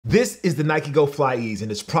This is the Nike GO FlyEase,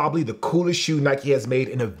 and it's probably the coolest shoe Nike has made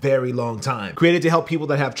in a very long time. Created to help people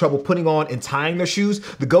that have trouble putting on and tying their shoes,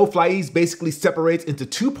 the GO FlyEase basically separates into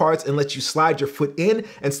two parts and lets you slide your foot in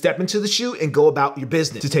and step into the shoe and go about your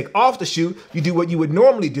business. To take off the shoe, you do what you would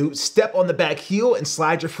normally do, step on the back heel and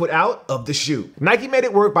slide your foot out of the shoe. Nike made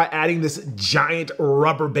it work by adding this giant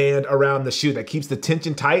rubber band around the shoe that keeps the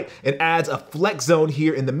tension tight and adds a flex zone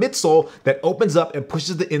here in the midsole that opens up and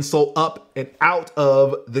pushes the insole up and out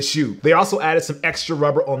of the shoe. They also added some extra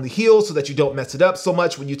rubber on the heel so that you don't mess it up so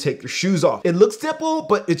much when you take your shoes off. It looks simple,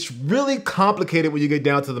 but it's really complicated when you get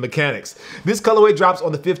down to the mechanics. This colorway drops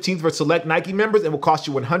on the 15th for select Nike members and will cost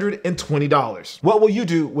you $120. What will you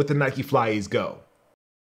do with the Nike FlyEase Go?